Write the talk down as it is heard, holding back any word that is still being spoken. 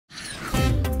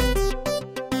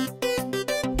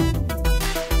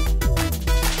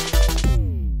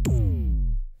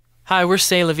Hi, we're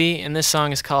Say La Vie, and this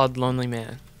song is called Lonely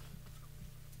Man.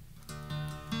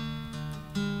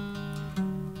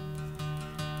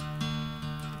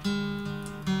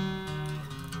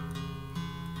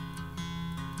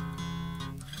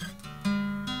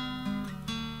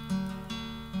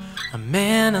 A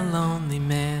man, a lonely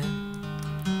man.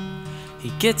 He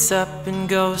gets up and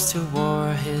goes to war.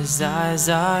 His eyes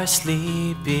are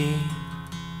sleepy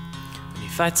when he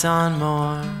fights on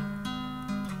more.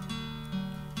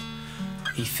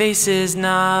 He faces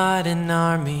not an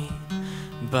army,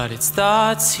 but it's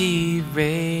thoughts he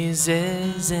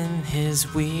raises in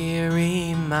his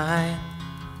weary mind.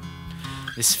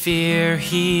 This fear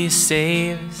he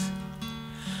saves,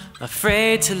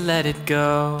 afraid to let it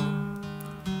go.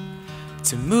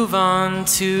 To move on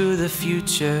to the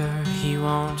future, he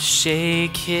won't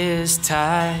shake his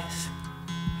ties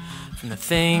from the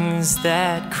things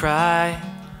that cry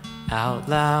out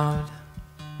loud.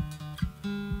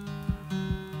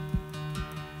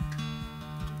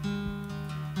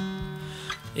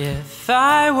 If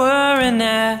I were an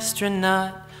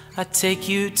astronaut, I'd take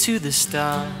you to the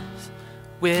stars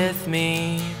with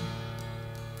me,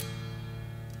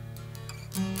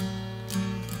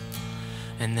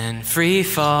 and then free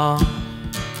fall.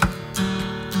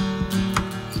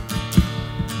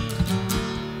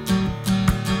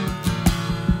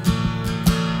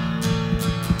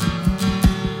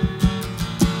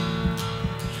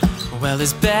 Well,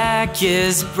 his back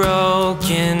is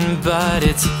broken, but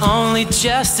it's only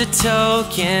just a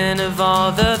token of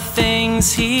all the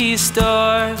things he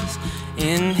stores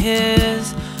in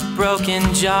his broken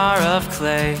jar of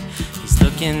clay. He's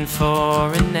looking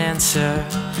for an answer,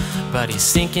 but he's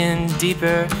sinking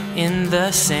deeper in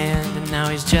the sand, and now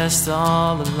he's just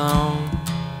all alone.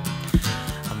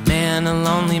 A man, a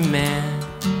lonely man.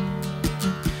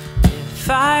 If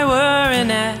I were an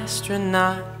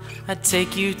astronaut, I'd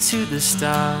take you to the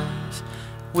stars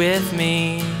with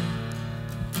me.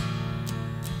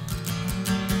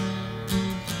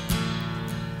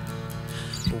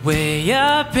 Way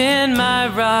up in my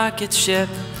rocket ship,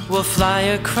 we'll fly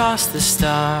across the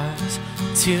stars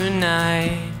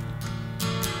tonight,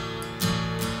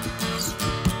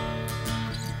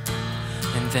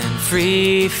 and then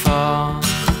free fall.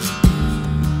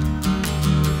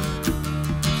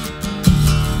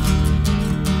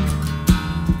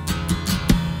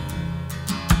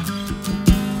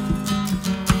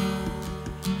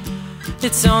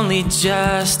 It's only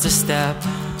just a step,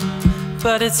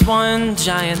 but it's one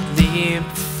giant leap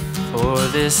for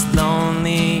this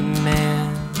lonely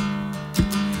man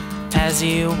as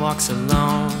he walks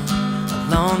alone, a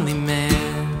lonely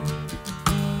man.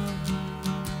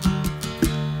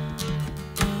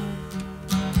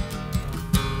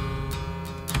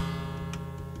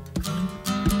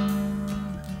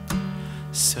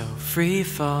 So free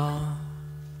fall.